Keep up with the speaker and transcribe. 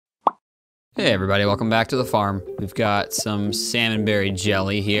Hey everybody, welcome back to the farm. We've got some salmonberry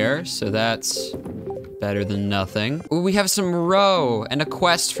jelly here, so that's better than nothing. Ooh, we have some roe and a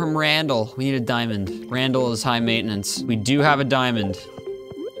quest from Randall. We need a diamond. Randall is high maintenance. We do have a diamond.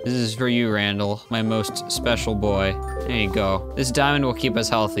 This is for you, Randall, my most special boy. There you go. This diamond will keep us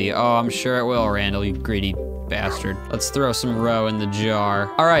healthy. Oh, I'm sure it will, Randall, you greedy bastard. Let's throw some roe in the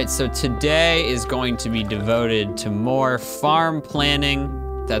jar. All right, so today is going to be devoted to more farm planning.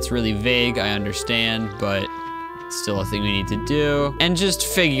 That's really vague, I understand, but it's still a thing we need to do. And just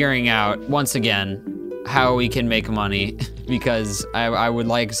figuring out, once again, how we can make money, because I would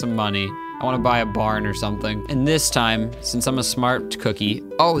like some money. I wanna buy a barn or something. And this time, since I'm a smart cookie,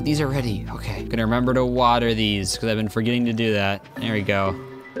 oh, these are ready, okay. Gonna remember to water these, because I've been forgetting to do that. There we go,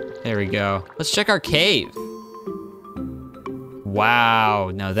 there we go. Let's check our cave.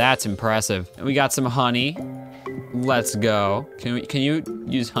 Wow, now that's impressive. And we got some honey. Let's go. Can you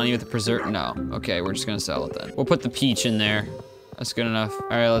use honey with the preserve? No. Okay, we're just gonna sell it then. We'll put the peach in there. That's good enough.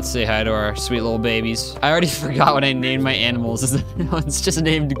 All right, let's say hi to our sweet little babies. I already forgot what I named my animals. It's just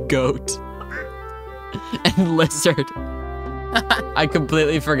named goat and lizard. I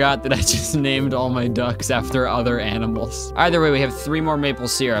completely forgot that I just named all my ducks after other animals. Either way, we have 3 more maple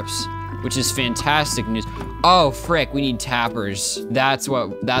syrups, which is fantastic news. Oh, frick, we need tappers. That's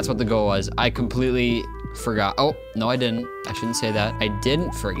what the goal was. I completely forgot. Oh, no, I didn't. I shouldn't say that. I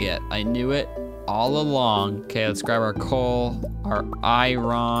didn't forget. I knew it all along. Okay, let's grab our coal, our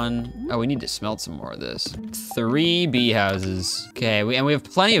iron. Oh, we need to smelt some more of this. 3 bee houses. Okay, and we have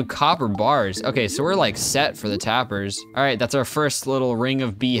plenty of copper bars. Okay, so we're like set for the tappers. All right, that's our first little ring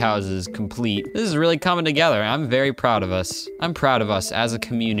of bee houses complete. This is really coming together. I'm very proud of us. I'm proud of us as a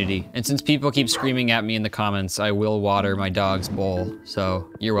community. And since people keep screaming at me in the comments, I will water my dog's bowl. So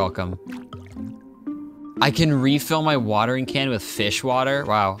you're welcome. I can refill my watering can with fish water.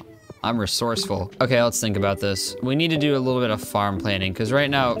 Wow, I'm resourceful. Okay, let's think about this. We need to do a little bit of farm planning because right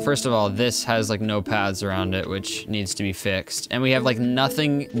now, first of all, this has like no paths around it, which needs to be fixed. And we have like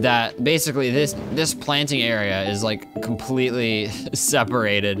nothing that, basically this planting area is like completely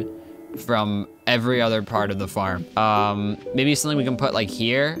separated from every other part of the farm. Maybe something we can put like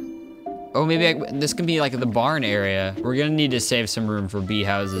here. Oh, maybe this can be like the barn area. We're gonna need to save some room for bee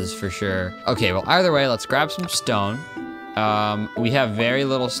houses for sure. Okay, well, either way, let's grab some stone. We have very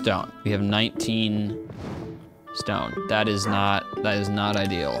little stone. We have 19 stone. That is not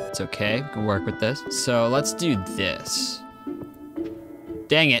ideal. It's okay, we can work with this. So let's do this.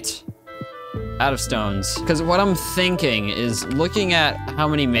 Dang it. Out of stones. Because what I'm thinking is looking at how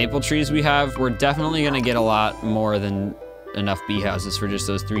many maple trees we have, we're definitely gonna get a lot more than enough bee houses for just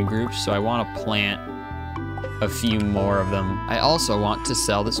those 3 groups, so I want to plant a few more of them. I also want to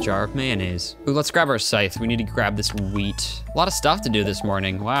sell this jar of mayonnaise. Ooh, let's grab our scythe. We need to grab this wheat. A lot of stuff to do this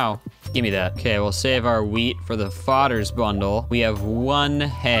morning. Wow. Give me that. Okay, we'll save our wheat for the fodders bundle. We have 1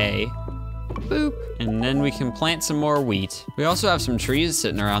 hay. Boop. And then we can plant some more wheat. We also have some trees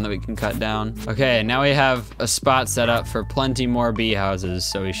sitting around that we can cut down. Okay, now we have a spot set up for plenty more bee houses,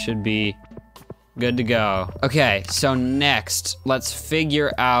 so we should be good to go. Okay, so next, let's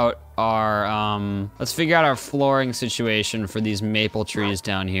figure out our flooring situation for these maple trees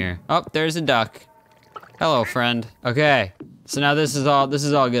down here. Oh, there's a duck. Hello, friend. Okay, so now this is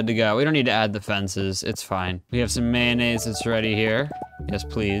all good to go. We don't need to add the fences, it's fine. We have some mayonnaise that's ready here. Yes,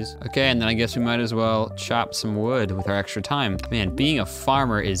 please. Okay, and then I guess we might as well chop some wood with our extra time. Man, being a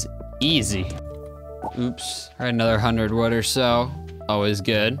farmer is easy. Oops, all right, another 100 wood or so. Always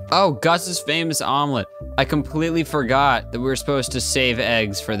good. Oh, Gus's famous omelet. I completely forgot that we were supposed to save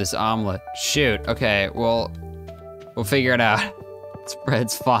eggs for this omelet. Shoot, okay, well, we'll figure it out.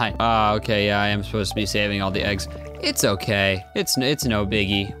 It's fine. Okay, yeah, I am supposed to be saving all the eggs. It's okay, it's no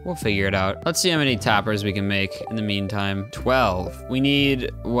biggie. We'll figure it out. Let's see how many tappers we can make in the meantime. 12. We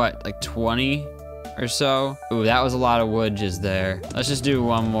need, what, like 20 or so? Ooh, that was a lot of wood just there. Let's just do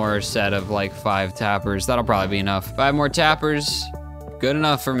 1 more set of like 5 tappers. That'll probably be enough. 5 more tappers. Good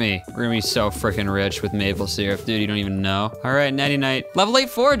enough for me. We're gonna be so freaking rich with maple syrup, dude, you don't even know. All right, nighty night. Level 8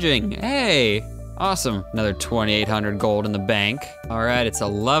 foraging, hey. Awesome, another 2,800 gold in the bank. All right, it's a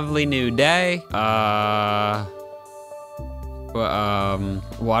lovely new day. Water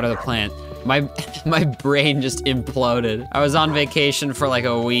the plant. My brain just imploded. I was on vacation for like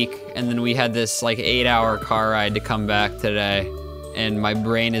a week, and then we had this like 8-hour car ride to come back today. And my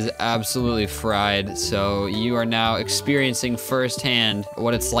brain is absolutely fried, so you are now experiencing firsthand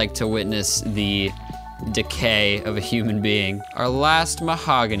what it's like to witness the decay of a human being. Our last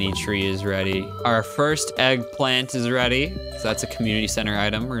mahogany tree is ready. Our first eggplant is ready, so that's a community center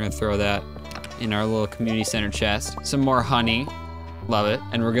item. We're gonna throw that in our little community center chest. Some more honey. Love it.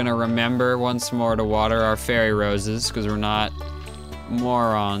 And we're gonna remember once more to water our fairy roses because we're not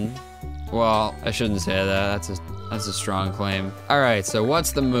moron. Well, I shouldn't say that. That's a strong claim. All right, so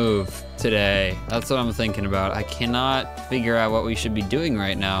what's the move today? That's what I'm thinking about. I cannot figure out what we should be doing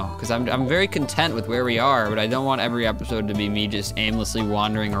right now because I'm very content with where we are, but I don't want every episode to be me just aimlessly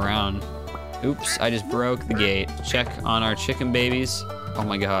wandering around. Oops, I just broke the gate. Check on our chicken babies. Oh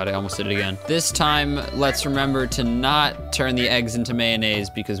my God, I almost did it again. This time, let's remember to not turn the eggs into mayonnaise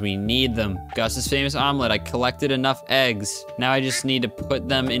because we need them. Gus's famous omelet, I collected enough eggs. Now I just need to put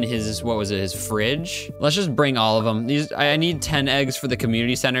them in his, what was it, his fridge? Let's just bring all of them. I need 10 eggs for the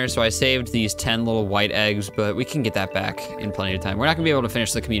community center, so I saved these 10 little white eggs, but we can get that back in plenty of time. We're not gonna be able to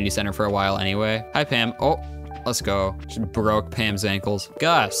finish the community center for a while anyway. Hi, Pam. Oh, let's go. Just broke Pam's ankles.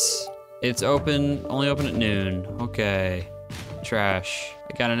 Gus, it's open, only open at noon. Okay. Trash.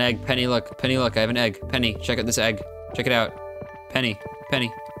 I got an egg. Penny, look. Penny, look. I have an egg. Penny, check out this egg. Check it out. Penny,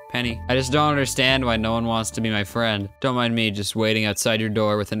 Penny, Penny. I just don't understand why no one wants to be my friend. Don't mind me just waiting outside your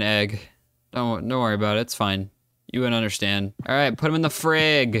door with an egg. Don't worry about it. It's fine. You wouldn't understand. All right, put him in the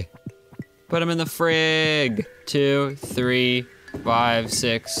frig. Put him in the frig. 2, 3, 5,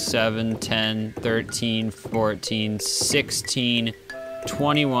 6, 7, 10, 13, 14, 16,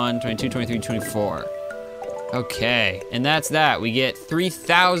 21, 22, 23, 24. Okay, and that's that. We get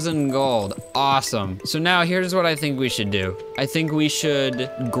 3,000 gold. Awesome. So now here's what I think we should do. I think we should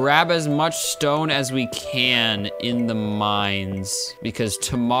grab as much stone as we can in the mines because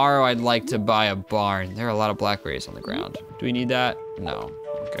tomorrow I'd like to buy a barn. There are a lot of blackberries on the ground. Do we need that? No.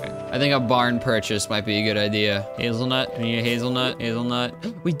 Okay. I think a barn purchase might be a good idea. Hazelnut? Do we need a hazelnut? Hazelnut?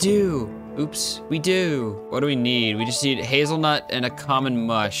 We do. Oops, we do. What do we need? We just need hazelnut and a common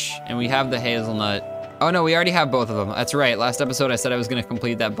mush, and we have the hazelnut. Oh no, we already have both of them. That's right, last episode I said I was gonna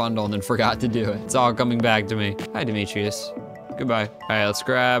complete that bundle and then forgot to do it. It's all coming back to me. Hi, Demetrius. Goodbye. All right, let's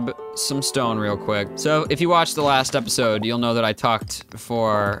grab some stone real quick. So if you watched the last episode, you'll know that I talked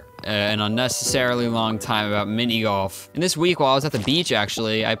for an unnecessarily long time about mini golf. And this week while I was at the beach,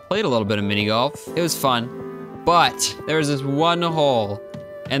 actually, I played a little bit of mini golf. It was fun, but there was this one hole.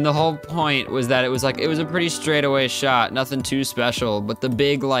 And the whole point was that it was a pretty straightaway shot, nothing too special, but the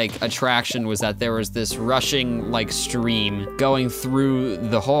big like attraction was that there was this rushing like stream going through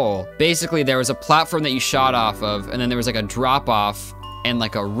the hole. Basically, there was a platform that you shot off of, and then there was like a drop off and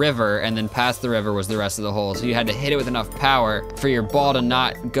like a river, and then past the river was the rest of the hole. So you had to hit it with enough power for your ball to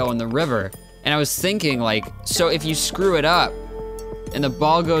not go in the river. And I was thinking like, so if you screw it up and the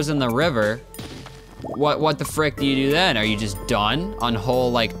ball goes in the river, what the frick do you do then? Are you just done on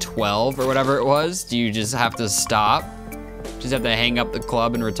hole like 12 or whatever it was? Do you just have to stop? Just have to hang up the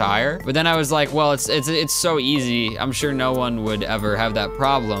club and retire? But then I was like, well, it's so easy. I'm sure no one would ever have that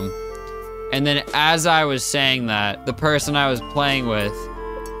problem. And then as I was saying that, the person I was playing with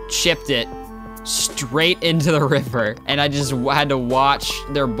chipped it straight into the river, and I just had to watch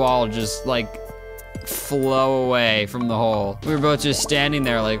their ball just like flow away from the hole. We were both just standing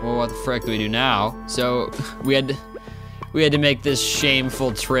there like, well, what the frick do we do now? So we had to make this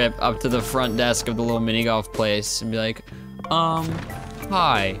shameful trip up to the front desk of the little mini golf place and be like,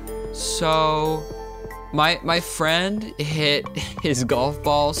 hi. So my friend hit his golf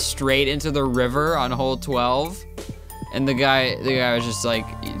ball straight into the river on hole 12. And the guy was just like,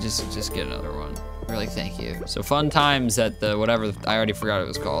 just get another one. We're like, thank you. So fun times at the whatever, I already forgot what it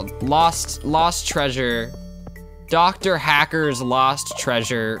was called. Lost Treasure, Dr. Hacker's Lost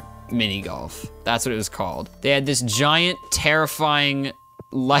Treasure Mini Golf. That's what it was called. They had this giant, terrifying,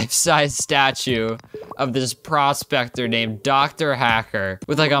 life-size statue of this prospector named Dr. Hacker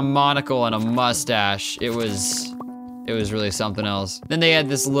with like a monocle and a mustache. It was really something else. Then they had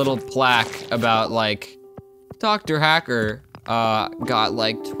this little plaque about like, Dr. Hacker got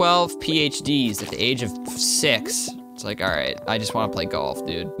like 12 PhDs at the age of 6. It's like, all right, I just want to play golf,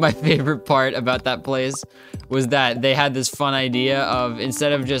 dude. My favorite part about that place was that they had this fun idea of,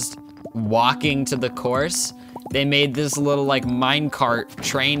 instead of just walking to the course, they made this little like minecart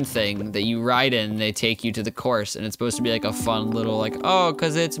train thing that you ride in and they take you to the course, and it's supposed to be like a fun little like, oh,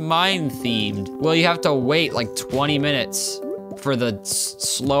 cause it's mine themed. Well, you have to wait like 20 minutes for the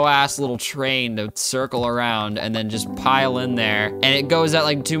slow ass little train to circle around and then just pile in there. And it goes at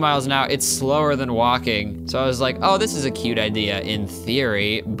like 2 miles an hour. It's slower than walking. So I was like, oh, this is a cute idea in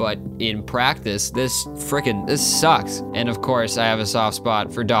theory, but in practice, this sucks. And of course, I have a soft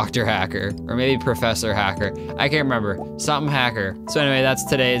spot for Dr. Hacker, or maybe Professor Hacker. I can't remember, something Hacker. So anyway, that's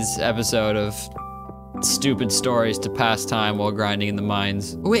today's episode of stupid stories to pass time while grinding in the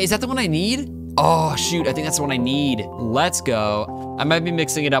mines. Oh, wait, is that the one I need? Oh, shoot, I think that's the one I need. Let's go. I might be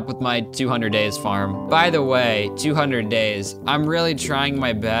mixing it up with my 200 days farm. By the way, 200 days. I'm really trying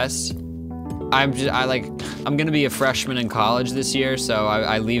my best. I'm gonna be a freshman in college this year, so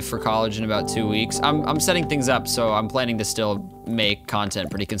I leave for college in about 2 weeks. I'm setting things up, so I'm planning to still make content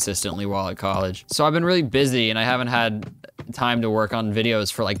pretty consistently while at college. So I've been really busy and I haven't had time to work on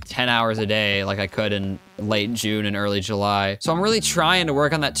videos for like 10 hours a day like I could in late June and early July. So I'm really trying to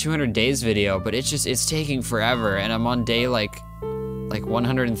work on that 200 days video, but it's taking forever and I'm on day like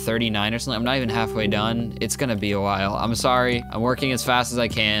 139 or something. I'm not even halfway done. It's gonna be a while. I'm sorry. I'm working as fast as I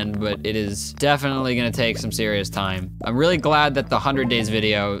can, but it is definitely gonna take some serious time. I'm really glad that the 100 days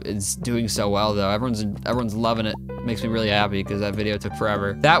video is doing so well though. Everyone's loving it. Makes me really happy because that video took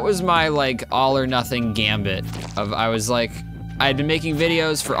forever. That was my like all or nothing gambit of I'd been making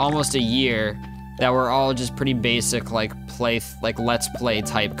videos for almost a year that were all just pretty basic like let's play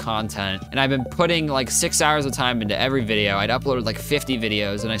type content. And I've been putting like 6 hours of time into every video. I'd uploaded like 50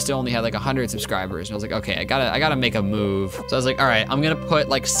 videos and I still only had like 100 subscribers. And I was like, okay, I gotta make a move. So I was like, all right, I'm gonna put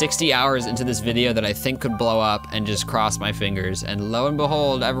like 60 hours into this video that I think could blow up and just cross my fingers. And lo and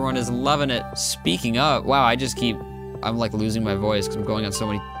behold, everyone is loving it. Speaking of, wow, I'm like losing my voice because I'm going on so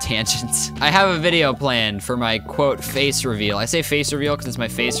many tangents. I have a video planned for my quote face reveal. I say face reveal because it's my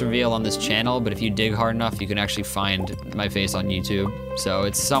face reveal on this channel, but if you dig hard enough, you can actually find my face on YouTube. So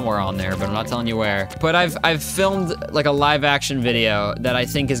it's somewhere on there, but I'm not telling you where. But I've filmed like a live action video that I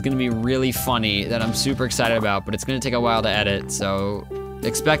think is gonna be really funny that I'm super excited about, but it's gonna take a while to edit. So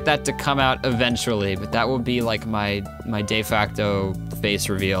expect that to come out eventually, but that will be like my de facto face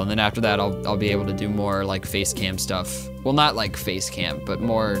reveal. And then after that, I'll be able to do more like face cam stuff. Well, not like face cam, but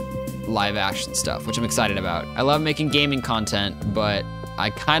more live action stuff, which I'm excited about. I love making gaming content, but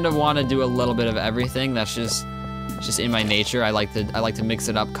I kind of want to do a little bit of everything. That's just in my nature. I like to mix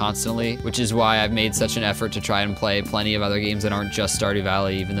it up constantly, which is why I've made such an effort to try and play plenty of other games that aren't just Stardew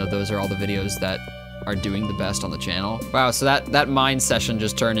Valley, even though those are all the videos that are doing the best on the channel. Wow, so that mind session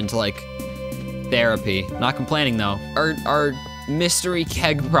just turned into like therapy. Not complaining though. Our mystery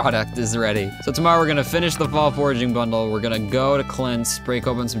keg product is ready. So tomorrow we're gonna finish the fall foraging bundle. We're gonna go to Clint's, break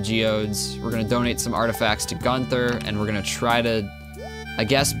open some geodes. We're gonna donate some artifacts to Gunther, and we're gonna try to, I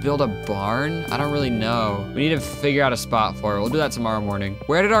guess, build a barn? I don't really know. We need to figure out a spot for it. We'll do that tomorrow morning.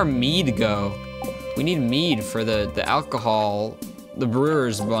 Where did our mead go? We need mead for the alcohol, the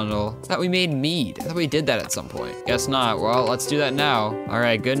brewer's bundle. I thought we made mead. I thought we did that at some point. Guess not. Well, let's do that now. All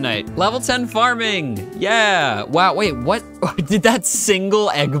right, good night. Level 10 farming. Yeah. Wow, wait, what? Did that single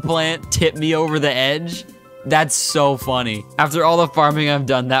eggplant tip me over the edge? That's so funny. After all the farming I've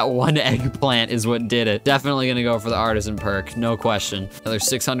done, that one eggplant is what did it. Definitely gonna go for the artisan perk, no question. Another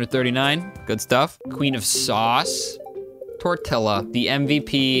 639, good stuff. Queen of Sauce. Tortilla, the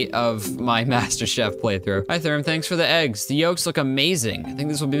MVP of my MasterChef playthrough. Hi Therm, thanks for the eggs. The yolks look amazing. I think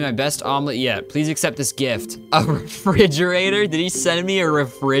this will be my best omelet yet. Please accept this gift. A refrigerator? Did he send me a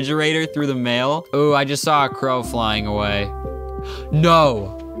refrigerator through the mail? Oh, I just saw a crow flying away.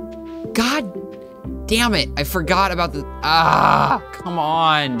 No. God damn it. I forgot about the, come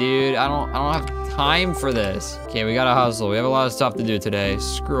on, dude. I don't have time for this. Okay, we gotta hustle. We have a lot of stuff to do today.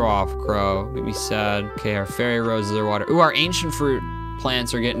 Screw off, crow. Make me sad. Okay, our fairy roses are water. Ooh, our ancient fruit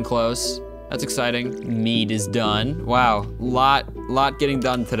plants are getting close. That's exciting. Meat is done. Wow, lot getting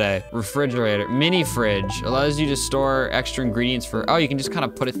done today. Refrigerator, mini fridge. Allows you to store extra ingredients for, oh, you can just kind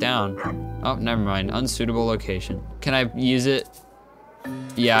of put it down. Oh, never mind, unsuitable location. Can I use it?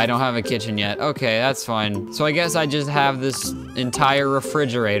 Yeah, I don't have a kitchen yet. Okay, that's fine. So I guess I just have this entire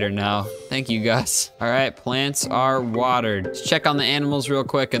refrigerator now. Thank you, Gus. All right, plants are watered. Let's check on the animals real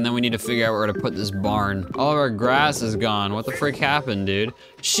quick, and then we need to figure out where to put this barn. All of our grass is gone. What the frick happened, dude?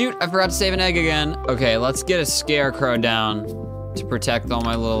 Shoot, I forgot to save an egg again. Okay, let's get a scarecrow down to protect all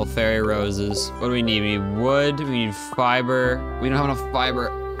my little fairy roses. What do we need? We need wood, we need fiber. We don't have enough fiber.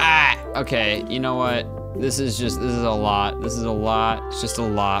 Okay, you know what? This is a lot. This is a lot. It's just a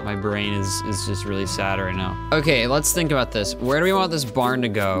lot. My brain is just really sad right now. Okay, let's think about this. Where do we want this barn to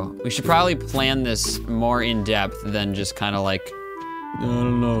go? We should probably plan this more in depth than just kind of like, I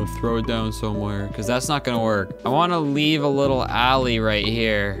don't know, throw it down somewhere, because that's not gonna work. I want to leave a little alley right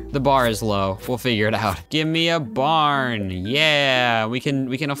here. The bar is low. We'll figure it out. Give me a barn. Yeah, we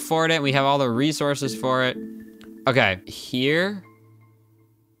can afford it. We have all the resources for it. Okay, here.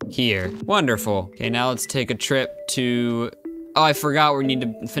 Wonderful. Okay, now let's take a trip to, oh, I forgot we need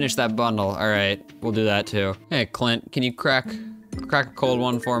to finish that bundle. All right, we'll do that too. Hey, Clint, can you crack a cold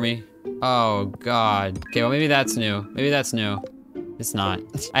one for me? Oh, God. Okay, well, maybe that's new. Maybe that's new. It's not.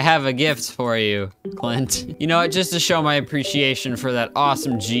 I have a gift for you, Clint. You know what, just to show my appreciation for that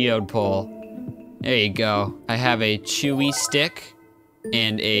awesome geode pull, There you go. I have a chewy stick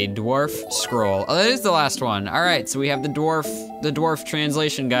and a dwarf scroll. Oh, that is the last one. All right, so we have the dwarf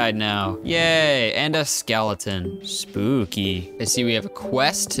translation guide now. Yay, and a skeleton. Spooky. I see we have a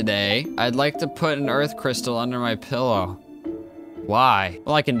quest today. I'd like to put an earth crystal under my pillow. Why?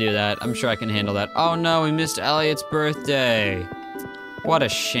 Well, I can do that. I'm sure I can handle that. Oh no, we missed Elliot's birthday. What a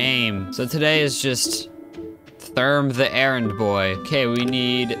shame. So today is just Therm the errand boy. Okay, we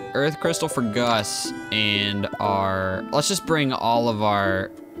need earth crystal for Gus and let's just bring all of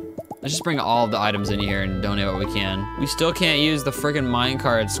the items in here and donate what we can. We still can't use the friggin' mine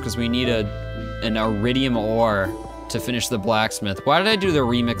carts because we need an iridium ore to finish the blacksmith. Why did I do the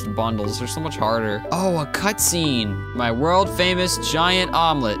remixed bundles? They're so much harder. Oh, a cutscene. My world famous giant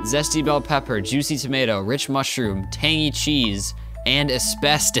omelet, zesty bell pepper, juicy tomato, rich mushroom, tangy cheese, and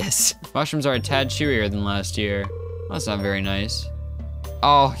asbestos. Mushrooms are a tad chewier than last year. Well, that's not very nice.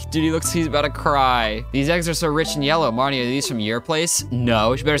 Oh, dude, he looks like he's about to cry. These eggs are so rich and yellow. Marnie, are these from your place?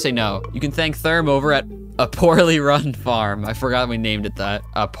 No, you better say no. You can thank Therm over at a poorly run farm. I forgot we named it that.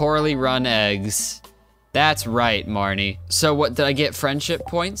 A poorly run eggs. That's right, Marnie. So what, did I get friendship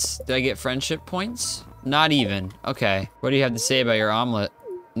points? Did I get friendship points? Not even, okay. What do you have to say about your omelet?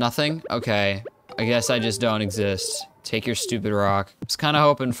 Nothing? Okay, I guess I just don't exist. Take your stupid rock. I was kind of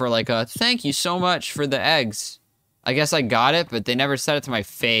hoping for like a thank you so much for the eggs. I guess I got it, but they never said it to my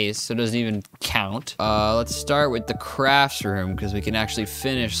face, so it doesn't even count. Let's start with the crafts room, because we can actually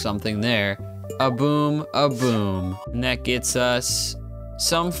finish something there. A boom, a boom. And that gets us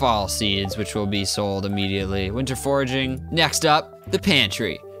some fall seeds, which will be sold immediately. Winter foraging. Next up, the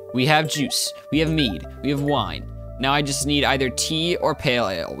pantry. We have juice, we have mead, we have wine. Now I just need either tea or pale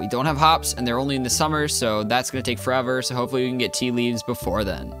ale. We don't have hops, and they're only in the summer, so that's gonna take forever, so hopefully we can get tea leaves before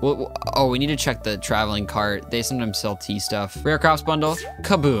then. Oh, we need to check the traveling cart. They sometimes sell tea stuff. Rare crops bundle,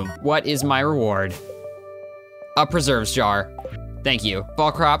 kaboom. What is my reward? A preserves jar. Thank you.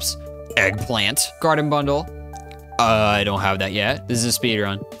 Fall crops, eggplant. Garden bundle. I don't have that yet. This is a speed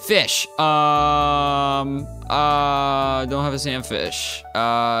run. Fish. Don't have a sandfish.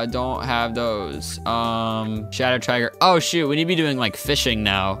 Don't have those. Shadow tiger. Oh shoot, we need to be doing like fishing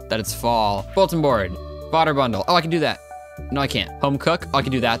now that it's fall. Bulletin board. Fodder bundle. Oh, I can do that. No, I can't. Home cook. Oh, I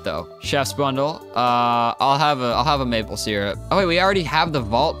can do that though. Chef's bundle. I'll have a maple syrup. Oh wait, we already have the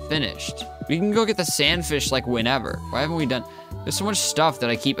vault finished. We can go get the sandfish like whenever. Why haven't we done? There's so much stuff that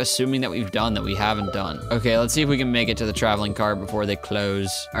I keep assuming that we've done that we haven't done. Okay, let's see if we can make it to the traveling cart before they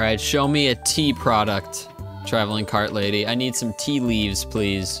close. All right, show me a tea product, traveling cart lady. I need some tea leaves,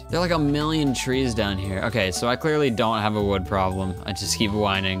 please. There are like a million trees down here. Okay, so I clearly don't have a wood problem. I just keep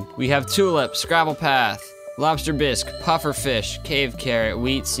whining. We have tulip, scrabble path, lobster bisque, puffer fish, cave carrot,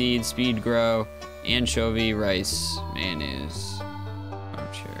 wheat seed, speed grow, anchovy, rice, mayonnaise,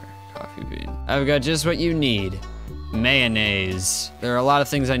 armchair, coffee bean. I've got just what you need. Mayonnaise. There are a lot of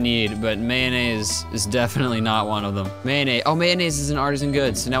things I need, but mayonnaise is definitely not one of them. Mayonnaise. Oh, mayonnaise is an artisan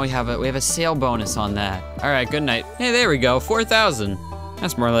good, so now we have a sale bonus on that. All right, good night. Hey, there we go, 4,000.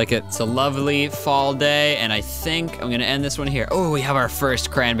 That's more like it. It's a lovely fall day, and I think I'm gonna end this one here. Oh, we have our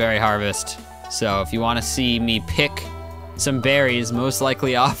first cranberry harvest. So if you wanna see me pick some berries, most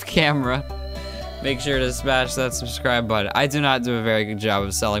likely off camera, make sure to smash that subscribe button. I do not do a very good job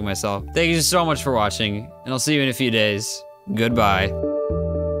of selling myself. Thank you so much for watching, and I'll see you in a few days. Goodbye.